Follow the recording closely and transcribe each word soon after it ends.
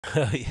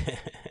Yeah.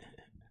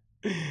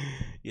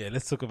 Yeah,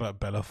 let's talk about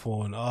Bella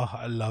Thorne. Oh,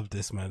 I love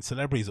this, man.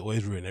 Celebrities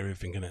always ruin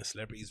everything, innit?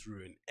 Celebrities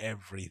ruin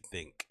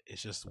everything.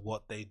 It's just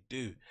what they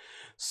do.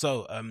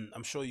 So,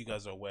 I'm sure you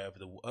guys are aware of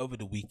the over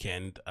the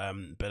weekend,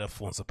 Bella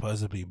Thorne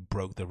supposedly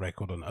broke the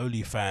record on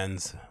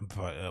OnlyFans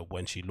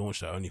when she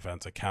launched her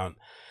OnlyFans account,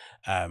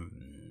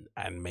 and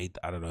made,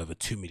 I don't know, over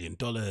 $2 million,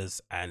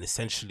 and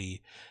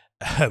essentially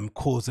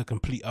caused a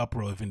complete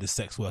uproar within the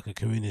sex worker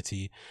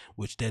community,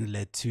 which then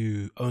led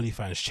to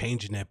OnlyFans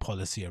changing their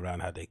policy around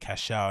how they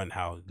cash out and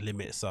how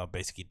limits are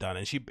basically done.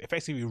 And she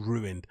effectively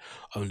ruined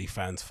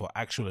OnlyFans for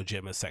actual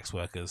legitimate sex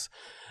workers.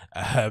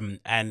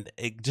 And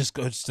it just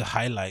goes to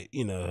highlight,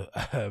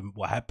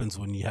 what happens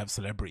when you have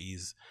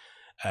celebrities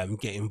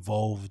get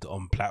involved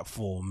on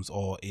platforms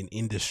or in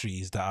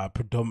industries that are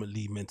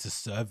predominantly meant to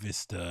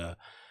service the,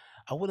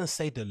 I wouldn't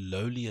say the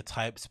lowlier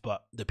types,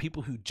 but the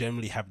people who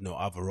generally have no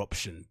other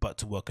option but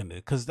to work on it.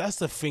 Because that's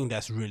the thing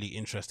that's really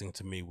interesting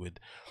to me with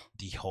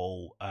the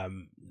whole,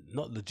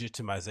 not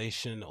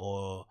legitimization,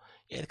 or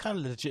yeah, the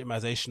kind of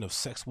legitimization of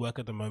sex work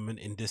at the moment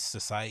in this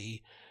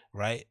society,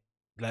 right?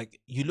 Like,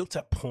 you looked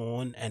at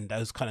porn and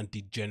those kind of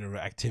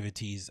degenerate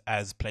activities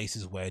as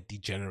places where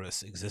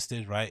degenerates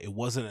existed, right? It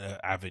wasn't an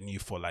avenue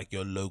for like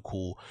your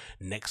local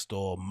next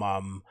door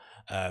mum,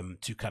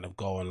 to kind of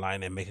go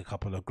online and make a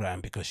couple of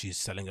grand because she's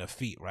selling her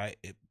feet, right?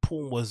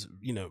 Porn was,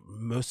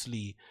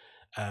 mostly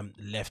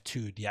left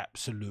to the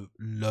absolute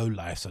low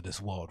lives of this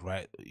world,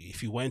 right?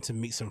 If you went to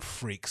meet some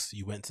freaks,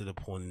 you went to the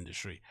porn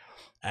industry,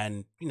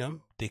 and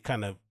they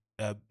kind of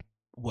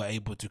were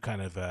able to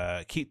kind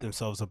of keep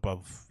themselves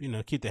above,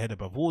 keep their head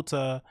above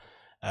water,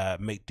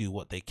 make do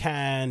what they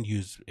can,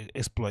 use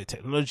exploit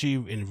technology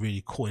in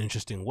really cool and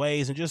interesting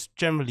ways, and just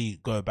generally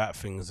go about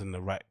things in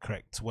the right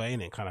correct way,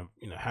 and then kind of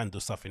handle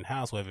stuff in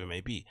house, whatever it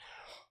may be.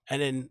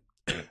 And then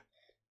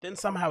then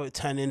somehow it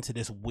turned into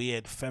this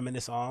weird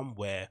feminist arm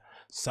where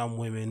some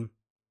women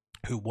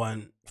who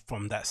weren't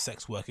from that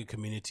sex worker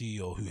community,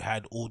 or who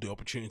had all the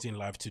opportunity in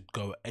life to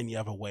go any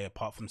other way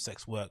apart from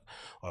sex work,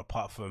 or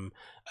apart from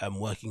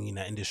working in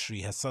that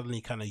industry, has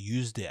suddenly kind of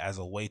used it as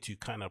a way to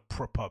kind of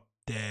prop up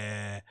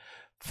their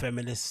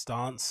feminist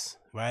stance,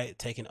 right?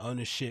 Taking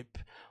ownership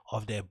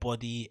of their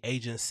body,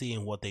 agency,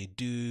 and what they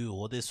do,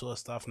 all this sort of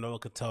stuff. No one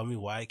can tell me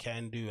what I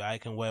can do. I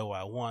can wear what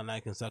I want. I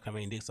can suck how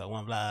many dicks I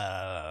want. Blah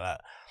blah blah blah.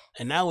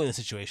 And now we're in a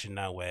situation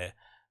now where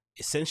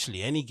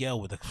essentially any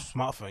girl with a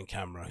smartphone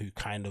camera who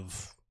kind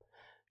of,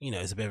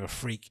 is a bit of a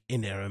freak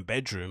in their own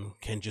bedroom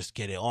can just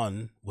get it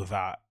on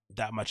without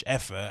that much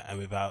effort, and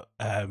without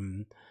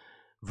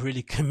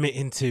really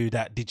committing to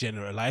that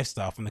degenerate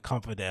lifestyle from the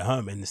comfort of their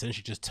home, and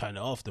essentially just turn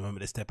it off the moment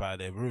they step out of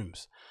their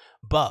rooms.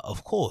 But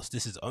of course,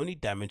 this is only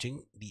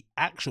damaging the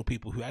actual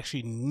people who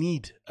actually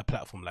need a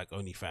platform like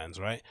OnlyFans,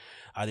 right?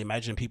 I'd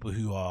imagine people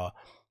who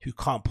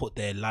can't put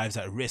their lives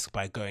at risk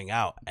by going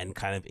out and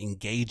kind of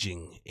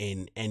engaging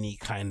in any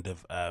kind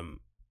of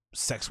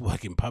sex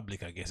work in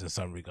public, I guess, in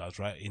some regards,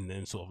 right?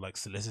 In sort of like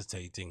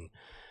soliciting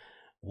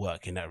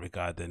work in that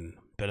regard. Then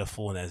Bella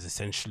Thorne has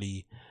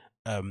essentially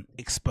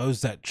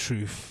exposed that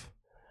truth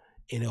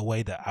in a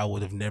way that I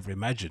would have never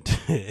imagined.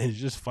 It's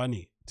just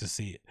funny to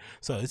see it.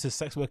 So this is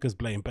sex workers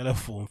blame Bella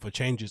Thorne for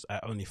changes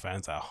at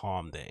OnlyFans that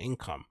harm their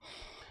income.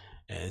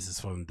 And this is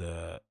from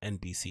the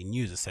NBC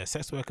News. It says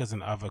sex workers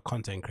and other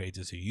content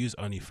creators who use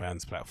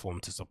OnlyFans platform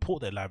to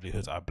support their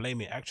livelihoods are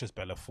blaming actress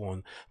Bella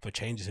Thorne for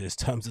changes in its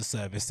terms of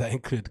service that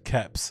include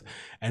caps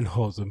and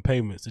holds on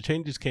payments. The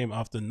changes came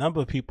after a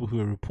number of people who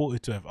were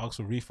reported to have asked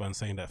for refunds,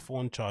 saying that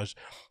Thorne charged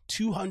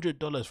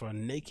 $200 for a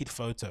naked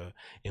photo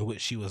in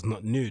which she was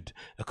not nude,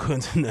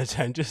 according to the Los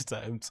Angeles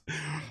Times.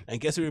 And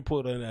guess who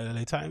reported on the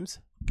LA Times?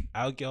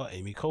 Our girl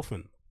Amy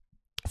Kaufman.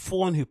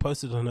 Thorne, who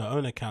posted on her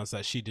own accounts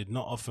that she did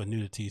not offer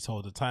nudity,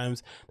 told the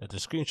Times that the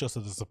screenshots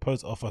of the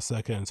supposed offer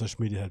circulated on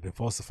social media had been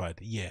falsified.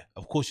 Yeah,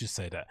 of course you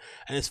say that.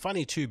 And it's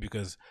funny too,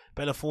 because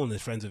Bella Thorne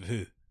is friends with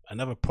who?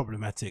 Another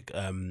problematic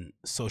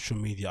social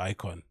media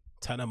icon,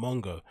 Tana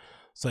Mongo.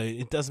 So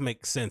it does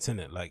make sense,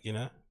 innit? Like,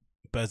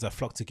 birds that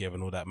flock together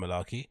and all that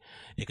malarkey.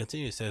 It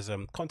continues, says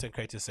content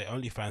creators say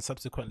OnlyFans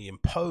subsequently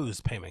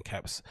imposed payment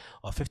caps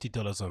of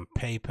 $50 on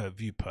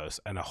pay-per-view posts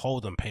and a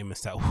hold on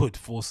payments that would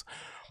force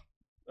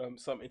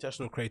some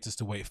international creators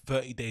to wait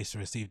 30 days to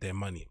receive their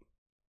money.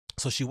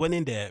 So she went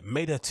in there,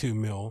 made her 2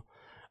 mil.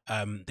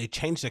 They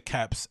changed the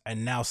caps,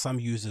 and now some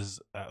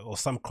users or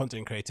some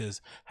content creators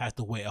have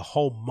to wait a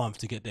whole month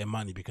to get their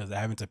money because they're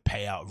having to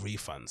pay out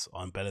refunds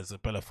on Bella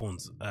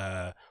Thorne's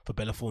for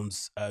Bella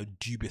Thorne's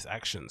dubious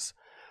actions.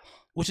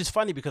 Which is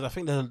funny because I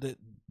think that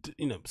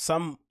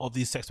some of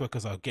these sex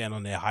workers are getting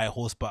on their high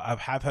horse, but I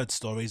have heard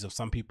stories of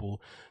some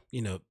people,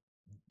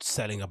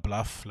 selling a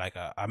bluff. Like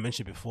I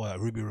mentioned before,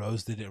 Ruby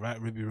Rose did it,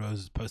 right? Ruby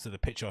Rose posted a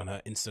picture on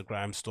her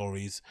Instagram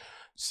stories,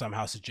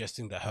 somehow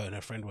suggesting that her and her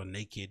friend were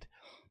naked,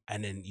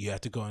 and then you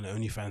had to go on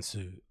OnlyFans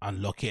to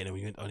unlock it. And then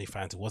when you went to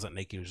OnlyFans, it wasn't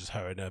naked; it was just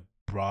her in a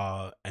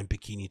bra and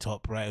bikini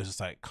top, right? It was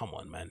just like, come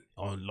on, man,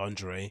 on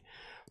lingerie.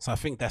 So I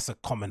think that's a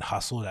common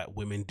hustle that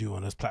women do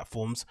on those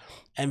platforms.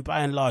 And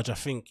by and large, I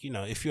think,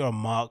 if you're a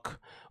mark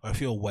or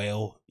if you're a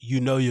whale,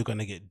 you're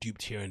gonna get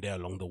duped here and there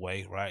along the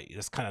way, right?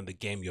 That's kind of the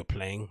game you're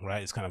playing,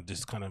 right? It's kind of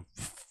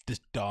this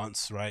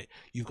dance, right?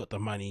 You've got the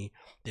money,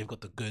 they've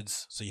got the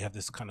goods, so you have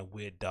this kind of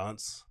weird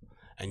dance,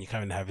 and you're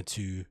kind of having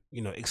to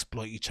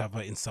exploit each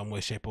other in some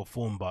way, shape or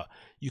form. But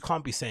you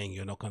can't be saying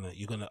you're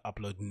gonna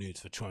upload nudes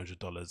for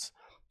 $200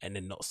 and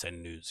then not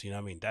send nudes. You know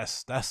what I mean?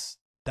 That's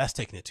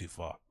taking it too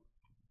far.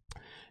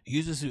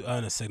 Users who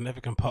earn a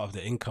significant part of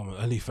their income on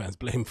OnlyFans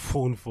blame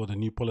Thorne for the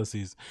new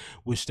policies,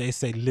 which they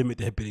say limit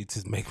their ability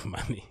to make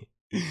money.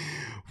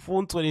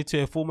 Thorne,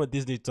 22, a former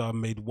Disney star,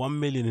 made $1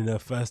 million in her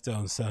first day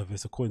on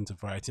service, according to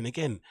Variety. And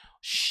again,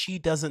 she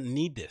doesn't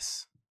need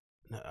this.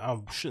 Now,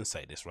 I shouldn't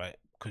say this, right?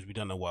 Because we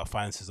don't know what her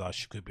finances are.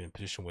 She could be in a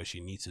position where she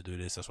needs to do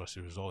this. That's why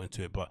she's resorting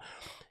to it. But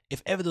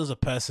if ever there was a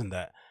person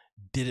that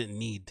didn't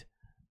need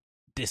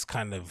this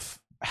kind of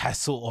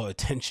hassle or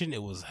attention,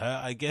 it was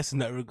her, I guess, in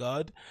that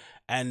regard.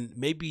 And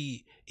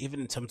maybe even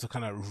in terms of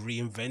kind of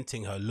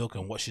reinventing her look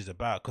and what she's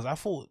about, because I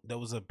thought there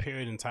was a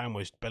period in time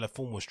where Bella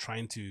Thorne was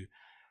trying to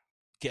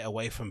get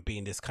away from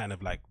being this kind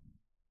of like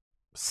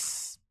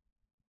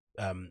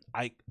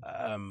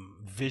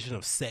vision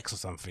of sex or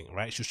something,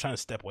 right? She was trying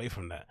to step away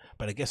from that,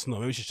 but I guess not.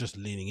 Maybe she's just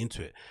leaning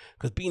into it,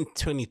 because being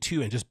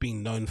 22 and just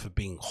being known for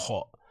being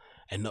hot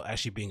and not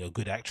actually being a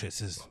good actress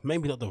is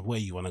maybe not the way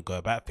you want to go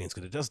about things,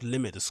 because it does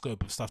limit the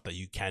scope of stuff that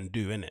you can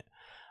do in it.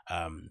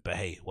 But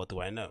hey, what do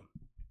I know?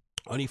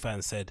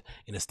 OnlyFans said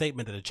in a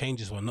statement that the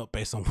changes were not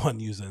based on one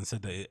user, and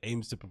said that it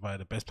aims to provide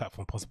the best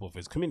platform possible for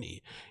its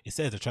community. It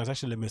says the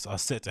transaction limits are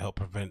set to help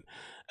prevent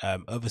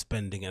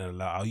overspending and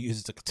allow our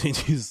users to continue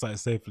to use the site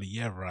safely.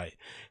 Yeah, right.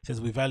 It says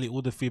we value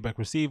all the feedback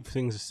received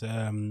since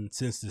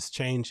this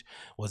change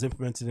was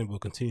implemented, and we'll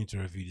continue to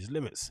review these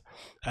limits.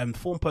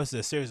 Thorne posted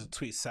a series of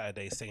tweets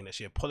Saturday saying that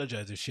she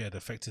apologized if she had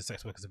affected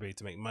sex workers' ability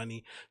to make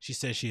money. She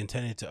says she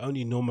intended to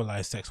only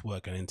normalize sex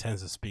work and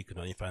intends to speak with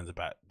OnlyFans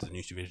about the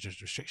new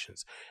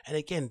restrictions. And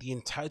again, the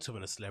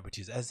entitlement of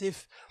celebrities, as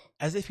if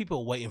people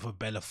are waiting for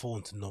Bella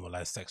Thorne to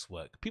normalize sex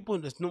work. People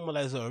just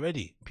normalize it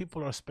already.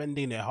 People are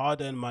spending their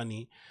hard-earned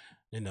money,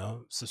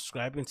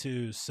 subscribing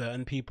to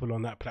certain people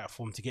on that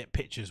platform to get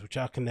pictures, which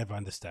I can never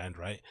understand,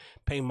 right?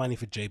 Paying money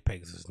for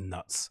JPEGs is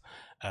nuts,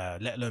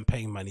 let alone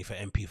paying money for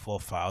MP4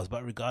 files.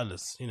 But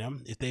regardless,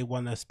 if they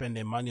want to spend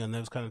their money on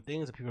those kind of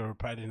things, if people are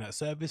providing that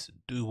service,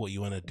 do what you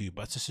want to do.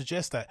 But to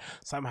suggest that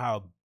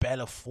somehow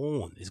Bella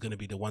Thorne is going to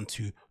be the one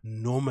to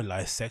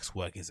normalize sex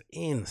work is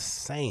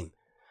insane.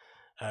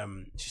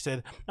 She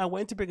said, I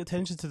went to bring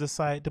attention to the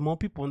site. The more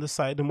people on the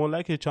site, the more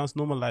likely a chance to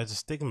normalize the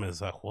stigma.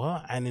 It's like,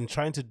 what? And in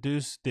trying to do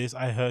this,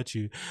 I hurt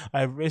you.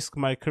 I risked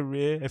my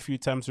career a few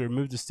times to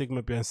remove the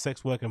stigma behind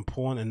sex work and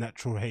porn and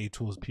natural hate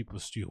towards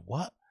people's stew.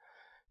 What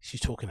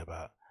she's talking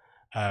about?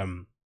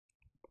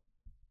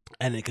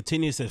 And it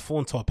continues, said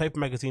Thorne told Paper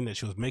Magazine that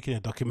she was making a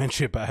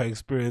documentary about her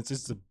experience. This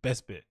is the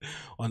best bit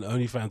on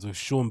OnlyFans, with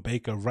Sean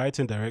Baker,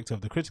 writer and director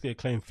of the critically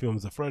acclaimed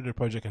films The Florida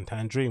Project and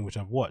Tangerine, which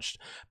I've watched.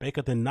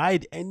 Baker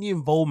denied any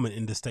involvement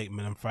in the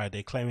statement on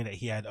Friday, claiming that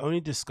he had only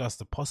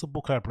discussed a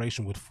possible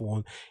collaboration with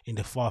Thorne in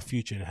the far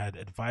future and had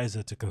advised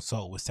her to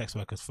consult with sex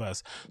workers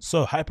first.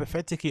 So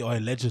hypothetically or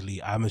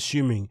allegedly, I'm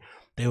assuming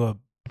they were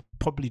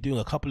probably doing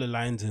a couple of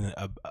lines in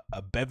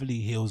a Beverly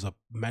Hills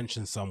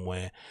mansion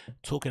somewhere,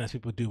 talking as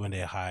people do when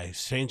they're high,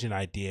 exchanging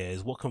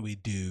ideas. What can we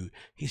do?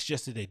 He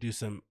suggested they do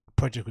some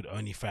project with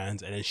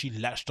OnlyFans, and then she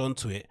latched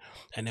onto it.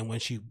 And then when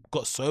she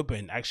got sober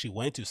and actually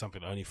went to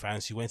something on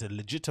OnlyFans, she went to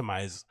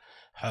legitimize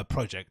her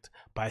project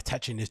by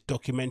attaching this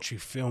documentary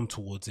film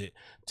towards it,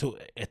 to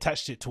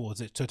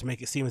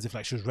make it seem as if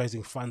like she was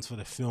raising funds for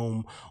the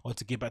film or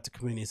to give back to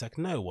community. It's like,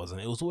 no, it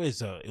wasn't. It was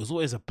always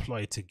a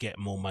ploy to get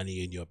more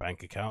money in your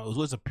bank account. It was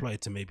always a ploy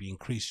to maybe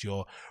increase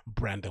your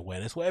brand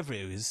awareness, whatever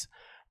it is.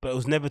 But it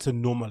was never to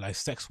normalize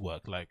sex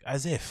work, like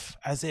as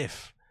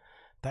if.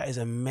 That is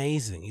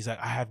amazing. He's like,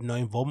 I have no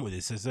involvement with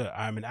this. He says,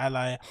 I'm an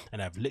ally,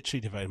 and I've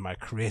literally devoted my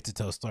career to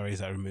tell stories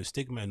that remove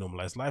stigma and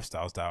normalize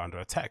lifestyles that are under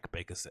attack,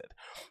 Baker said.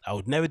 I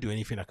would never do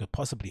anything that could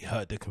possibly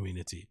hurt the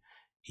community.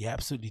 He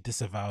absolutely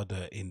disavowed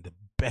her in the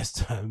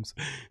best terms.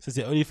 Says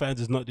that OnlyFans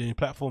is not the only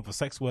platform for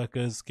sex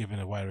workers, giving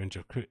a wide range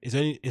of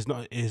is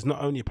not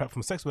only a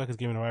platform for sex workers,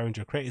 giving a wide range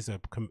of creators an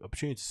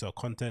opportunity to sell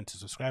content to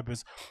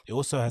subscribers. It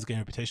also has gained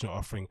a reputation of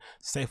offering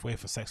a safe way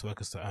for sex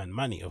workers to earn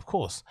money. Of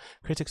course,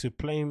 critics who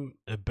blame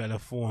Bella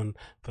Thorne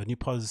for new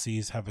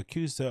policies have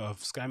accused her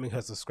of scamming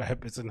her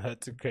subscribers and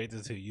hurting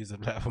creators who use the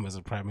platform as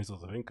a primary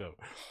source of income.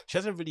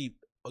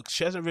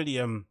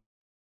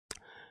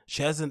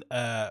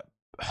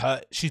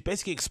 She's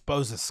basically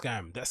exposed a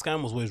scam. That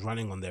scam was always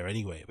running on there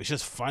anyway. It's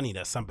just funny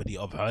that somebody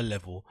of her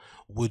level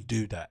would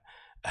do that.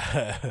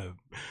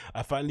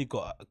 I finally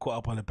got caught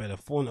up on a better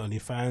Thorne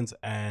OnlyFans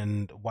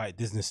and white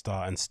Disney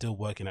star and still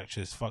working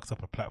actress fucked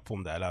up a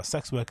platform that allows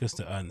sex workers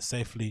to earn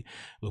safely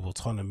with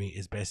autonomy.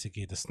 Is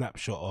basically the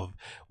snapshot of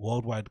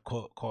worldwide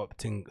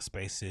co-opting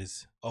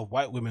spaces of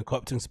white women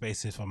co-opting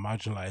spaces for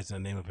marginalized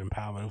in the name of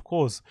empowerment. Of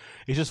course,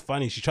 it's just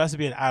funny. She tries to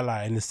be an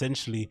ally and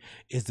essentially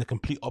is the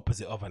complete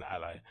opposite of an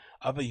ally.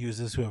 Other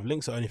users who have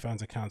links to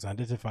OnlyFans accounts and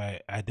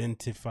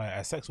identify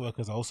as sex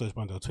workers are also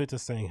responding on Twitter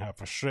saying how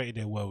frustrated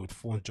they were with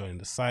Thorne joining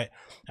the site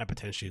and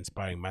potentially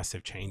inspiring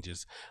massive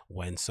changes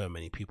when so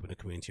many people in the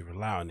community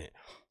rely on it.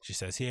 She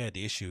says here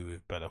the issue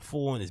with Bella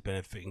Thorne is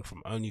benefiting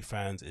from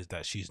OnlyFans is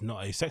that she's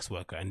not a sex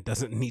worker and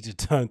doesn't need to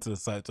turn to the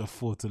site to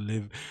afford to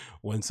live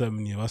when so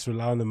many of us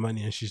rely on the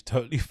money, and she's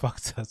totally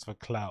fucked us for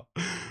clout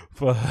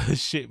for her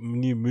shit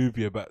new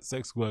movie about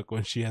sex work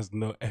when she has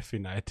no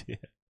effing idea.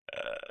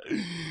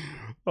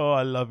 Oh,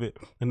 I love it.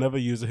 Another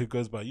user who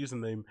goes by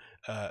username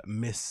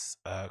Miss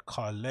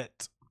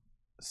Carlette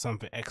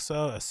something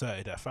EXO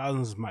asserted that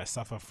thousands might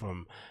suffer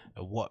from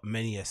what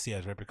many see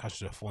as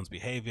repercussions of Thorne's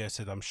behavior.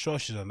 Said, I'm sure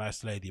she's a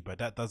nice lady, but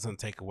that doesn't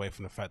take away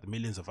from the fact that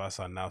millions of us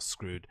are now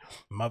screwed.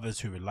 Mothers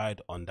who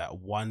relied on that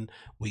 1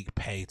 week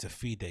pay to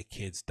feed their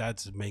kids,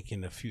 dads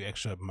making a few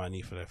extra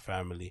money for their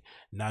family.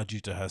 Now, due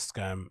to her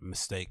scam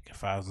mistake,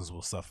 thousands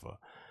will suffer.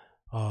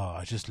 Oh,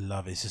 I just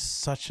love it. It's just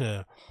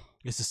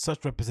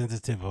such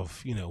representative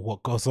of, you know,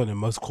 what goes on in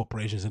most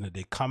corporations, and that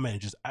they come in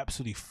and just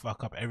absolutely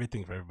fuck up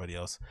everything for everybody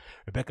else.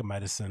 Rebecca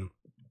Madison,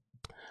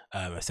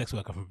 a sex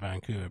worker from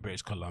Vancouver,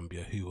 British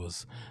Columbia, who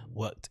was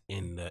worked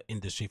in the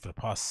industry for the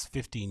past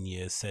 15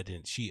 years, said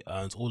she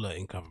earns all her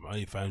income from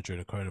OnlyFans during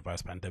the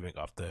coronavirus pandemic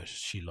after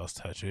she lost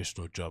her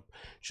traditional job.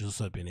 She's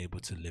also been able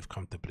to live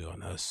comfortably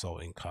on her sole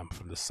income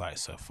from the site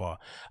so far.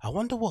 I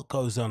wonder what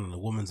goes on in a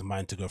woman's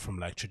mind to go from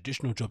like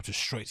traditional job to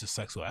straight to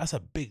sex work. That's a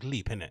big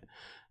leap, isn't it?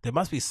 There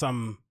must be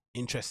some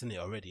interest in it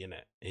already, in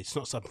it. It's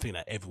not something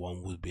that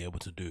everyone would be able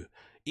to do,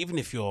 even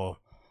if you're,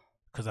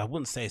 because I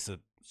wouldn't say it's a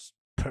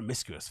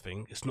promiscuous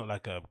thing. It's not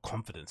like a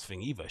confidence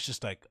thing either. It's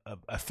just like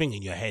a thing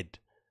in your head,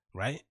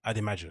 right? I'd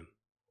imagine.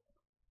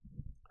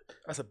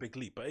 That's a big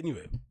leap. But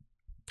anyway,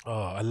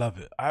 oh, I love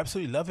it. I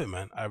absolutely love it,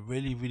 man. I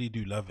really, really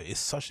do love it. It's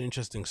such an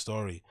interesting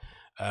story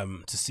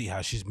to see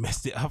how she's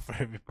messed it up for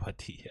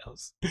everybody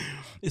else.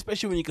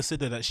 Especially when you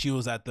consider that she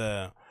was at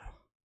the,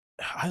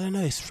 I don't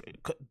know.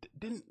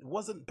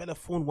 Wasn't Bella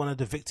Thorne one of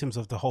the victims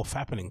of the whole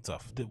fappening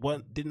stuff?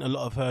 Didn't a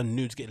lot of her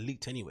nudes get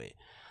leaked anyway?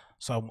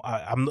 So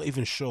I'm not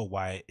even sure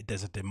why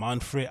there's a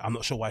demand for it. I'm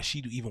not sure why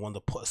she'd even want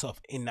to put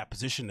herself in that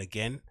position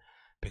again,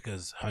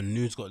 because her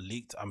nudes got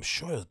leaked. I'm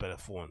sure it was Bella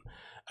Thorne,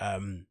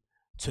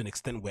 to an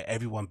extent where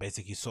everyone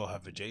basically saw her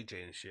for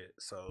JJ and shit.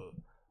 So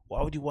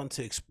why would you want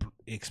to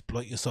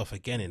exploit yourself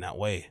again in that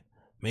way?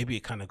 Maybe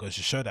it kind of goes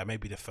to show that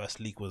maybe the first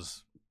leak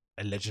was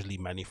allegedly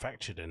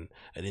manufactured and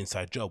an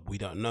inside job. We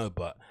don't know,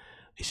 but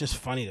it's just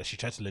funny that she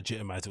tried to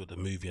legitimize it with the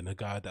movie, and the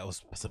guy that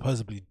was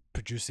supposedly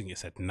producing it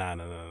said, nah,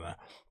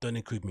 don't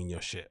include me in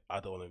your shit. I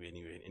don't want to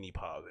be any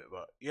part of it.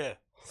 But yeah,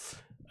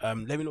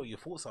 let me know what your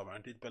thoughts are,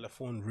 man. Did Bella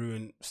Thorne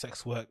ruin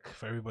sex work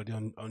for everybody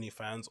on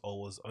OnlyFans,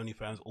 or was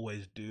OnlyFans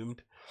always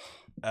doomed?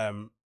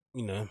 You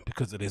know,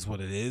 because it is what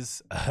it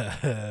is.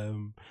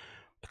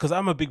 Because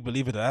I'm a big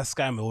believer that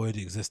scam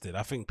already existed.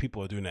 I think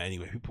people are doing it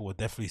anyway. People were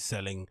definitely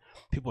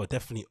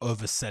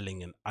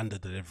overselling and under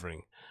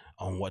delivering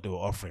on what they were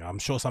offering. I'm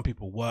sure some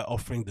people were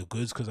offering the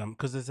goods,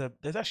 because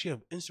there's actually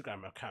an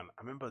Instagram account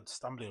I remember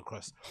stumbling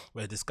across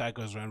where this guy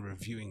goes around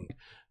reviewing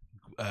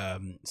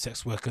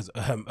sex workers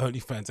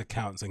OnlyFans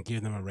accounts and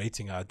giving them a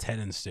rating out of 10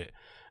 and shit,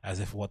 as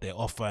if what they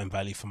offer and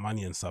value for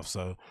money and stuff.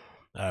 So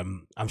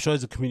I'm sure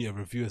there's a community of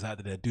reviewers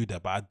out there that do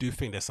that, but I do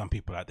think there's some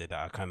people out there that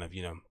are kind of,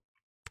 you know,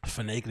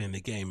 finagling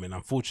the game, and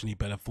unfortunately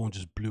Bella Thorne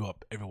just blew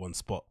up everyone's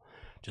spot,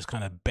 just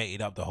kind of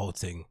baited up the whole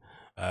thing.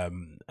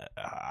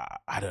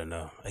 I don't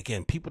know.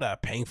 Again, people that are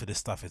paying for this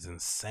stuff is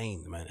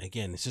insane, man.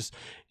 Again, it's just,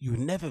 you would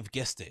never have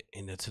guessed it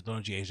in the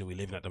technology age that we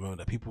live in at the moment,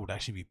 that people would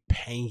actually be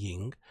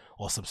paying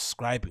or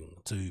subscribing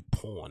to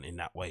porn in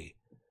that way.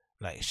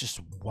 Like, it's just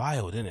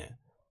wild, isn't it?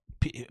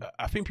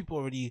 I think people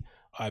already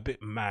are a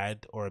bit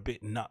mad or a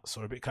bit nuts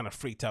or a bit kind of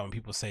freaked out when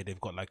people say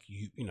they've got, like,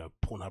 you know,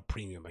 Pornhub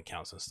premium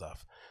accounts and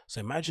stuff. So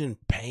imagine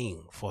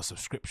paying for a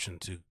subscription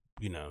to,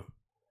 you know,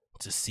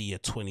 to see a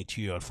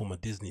 22-year-old former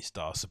Disney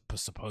star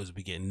supposed to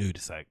be getting nude.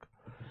 It's like,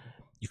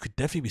 you could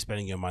definitely be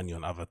spending your money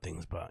on other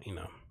things, but, you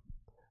know,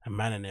 a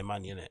man and their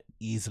money, in it,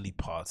 easily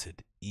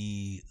parted.